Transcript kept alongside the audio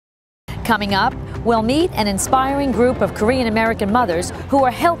Coming up, we'll meet an inspiring group of Korean American mothers who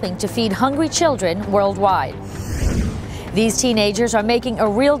are helping to feed hungry children worldwide. These teenagers are making a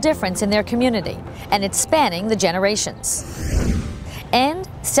real difference in their community, and it's spanning the generations. And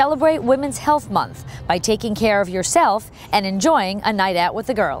celebrate Women's Health Month by taking care of yourself and enjoying a night out with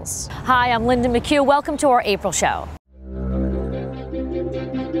the girls. Hi, I'm Linda McHugh. Welcome to our April show.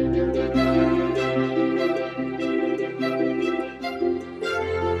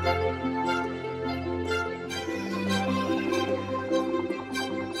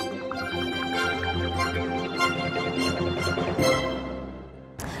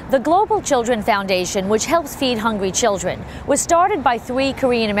 The Global Children Foundation, which helps feed hungry children, was started by 3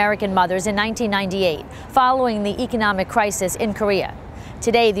 Korean American mothers in 1998, following the economic crisis in Korea.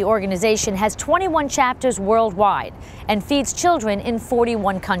 Today, the organization has 21 chapters worldwide and feeds children in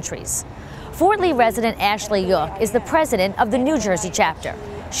 41 countries. Fort Lee resident Ashley Yuk is the president of the New Jersey chapter.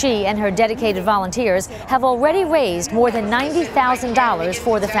 She and her dedicated volunteers have already raised more than $90,000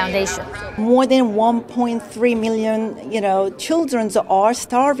 for the foundation. More than 1.3 million, children are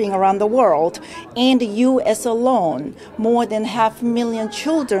starving around the world. In the U.S. alone, more than 500,000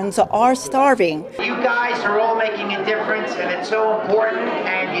 children are starving. You guys are all making a difference, and it's so important,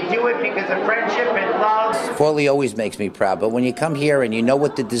 and you do it because of friendship and love. Fort Lee always makes me proud, but when you come here and you know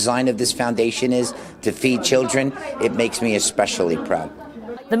what the design of this foundation is, to feed children, it makes me especially proud.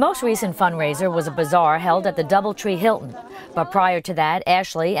 The most recent fundraiser was a bazaar held at the Doubletree Hilton. But prior to that,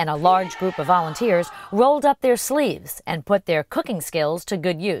 Ashley and a large group of volunteers rolled up their sleeves and put their cooking skills to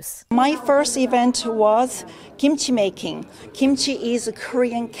good use. My first event was kimchi making. Kimchi is a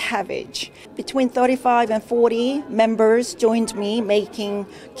Korean cabbage. Between 35 and 40 members joined me making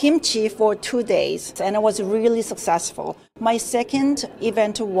kimchi for 2 days, and it was really successful. My second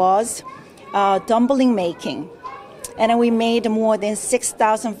event was dumpling making. And we made more than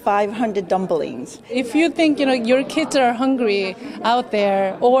 6,500 dumplings. If you think your kids are hungry out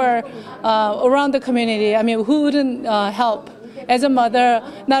there or around the community, who wouldn't help? As a mother,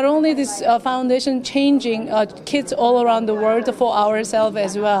 not only this foundation changing kids all around the world for ourselves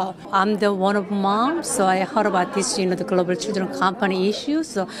as well. I'm the one of moms, so I heard about this, the Global Children Company issue.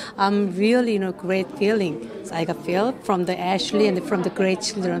 So I'm really, great feeling. So I feel from the Ashley and from the Great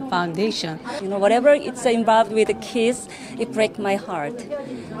Children Foundation. Whatever it's involved with the kids, it breaks my heart.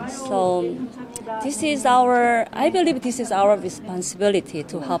 So I believe this is our responsibility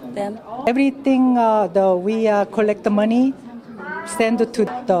to help them. Everything we collect the money, send it to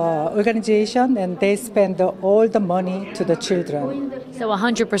the organization, and they spend all the money to the children. So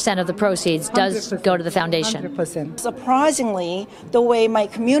 100% of the proceeds does go to the foundation? 100%. Surprisingly, the way my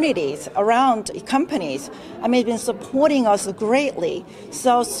communities around companies have been supporting us greatly.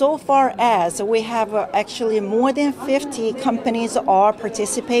 So far as we have actually more than 50 companies are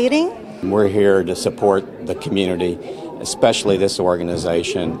participating. We're here to support the community, especially this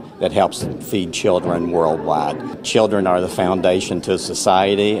organization that helps feed children worldwide. Children are the foundation to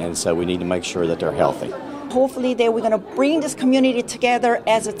society, and so we need to make sure that they're healthy. Hopefully we're going to bring this community together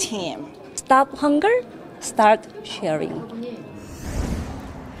as a team. Stop hunger, start sharing.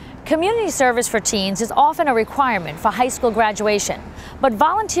 Community service for teens is often a requirement for high school graduation, but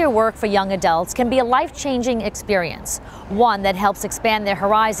volunteer work for young adults can be a life-changing experience, one that helps expand their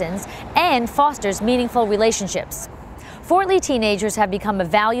horizons and fosters meaningful relationships. Fort Lee teenagers have become a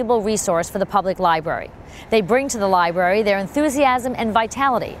valuable resource for the public library. They bring to the library their enthusiasm and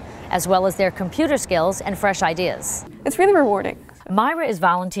vitality, as well as their computer skills and fresh ideas. It's really rewarding. Myra is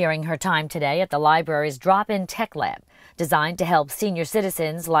volunteering her time today at the library's Drop-In Tech Lab, designed to help senior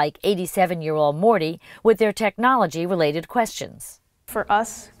citizens like 87-year-old Morty with their technology-related questions. For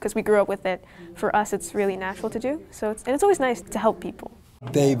us, because we grew up with it, for us it's really natural to do. It's always nice to help people.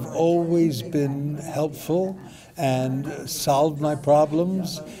 They've always been helpful and solved my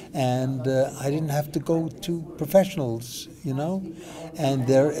problems, and I didn't have to go to professionals, and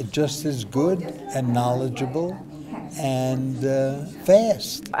they're just as good and knowledgeable and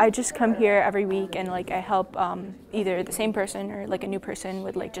fast. I just come here every week and I help either the same person or a new person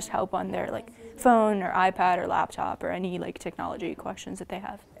with just help on their phone or iPad or laptop or any technology questions that they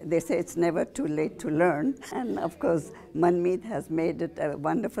have. They say it's never too late to learn, and of course Manmeet has made it a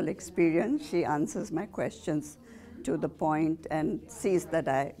wonderful experience. She answers my questions to the point and sees that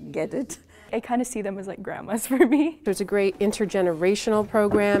I get it. I kind of see them as grandmas for me. It's a great intergenerational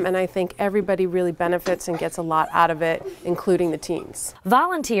program, and I think everybody really benefits and gets a lot out of it, including the teens.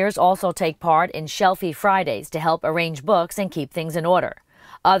 Volunteers also take part in Shelfie Fridays to help arrange books and keep things in order.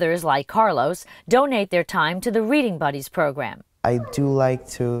 Others, like Carlos, donate their time to the Reading Buddies program. I do like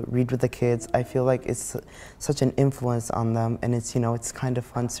to read with the kids. I feel like it's such an influence on them, and it's, you know, it's kind of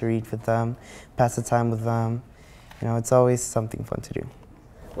fun to read with them, pass the time with them. You know, it's always something fun to do.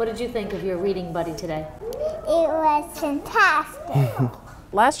 What did you think of your reading buddy today? It was fantastic.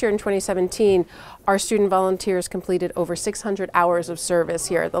 Last year in 2017, our student volunteers completed over 600 hours of service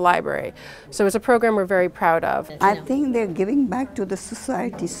here at the library. So it's a program we're very proud of. I think they're giving back to the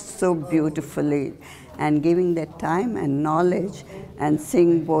society so beautifully and giving their time and knowledge and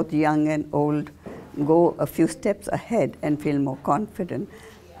seeing both young and old go a few steps ahead and feel more confident.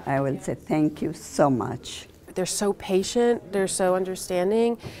 I will say thank you so much. They're so patient, they're so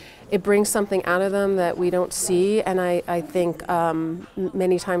understanding. It brings something out of them that we don't see, and I think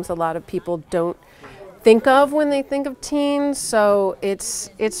many times a lot of people don't think of when they think of teens, so it's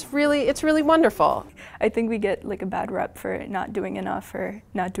really wonderful. I think we get like a bad rep for not doing enough or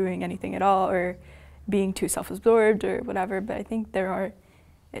not doing anything at all or being too self-absorbed or whatever, but I think there are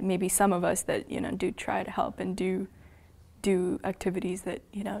maybe some of us that, you know, do try to help and do activities that,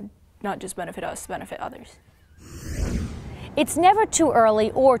 you know, not just benefit us, benefit others. It's never too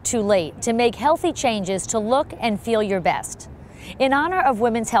early or too late to make healthy changes to look and feel your best. In honor of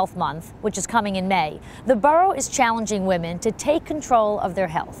Women's Health Month, which is coming in May, the borough is challenging women to take control of their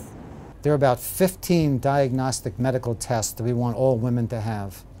health. There are about 15 diagnostic medical tests that we want all women to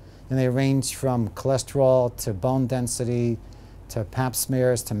have. And they range from cholesterol to bone density to pap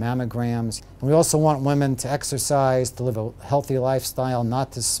smears to mammograms. And we also want women to exercise, to live a healthy lifestyle,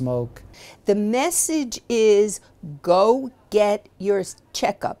 not to smoke. The message is go get your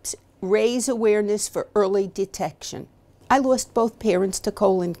checkups, raise awareness for early detection. I lost both parents to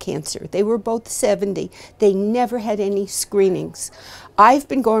colon cancer. They were both 70. They never had any screenings. I've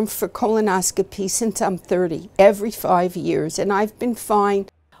been going for colonoscopy since I'm 30, every 5 years, and I've been fine.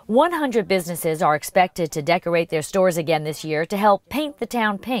 100 businesses are expected to decorate their stores again this year to help paint the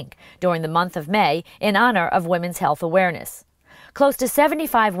town pink during the month of May in honor of Women's Health Awareness. Close to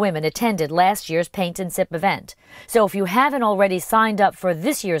 75 women attended last year's Paint and Sip event. So if you haven't already signed up for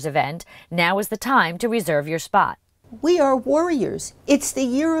this year's event, now is the time to reserve your spot. We are warriors. It's the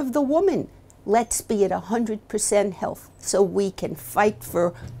year of the woman. Let's be at 100% health so we can fight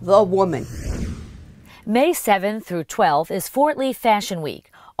for the woman. May 7th through 12th is Fort Lee Fashion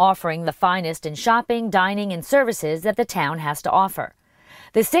Week, offering the finest in shopping, dining, and services that the town has to offer.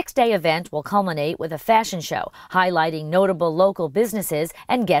 The 6-day event will culminate with a fashion show highlighting notable local businesses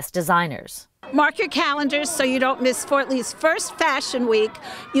and guest designers. Mark your calendars so you don't miss Fort Lee's first Fashion Week.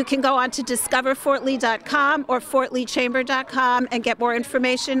 You can go on to discoverfortlee.com or fortleechamber.com and get more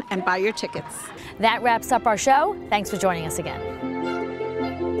information and buy your tickets. That wraps up our show. Thanks for joining us again.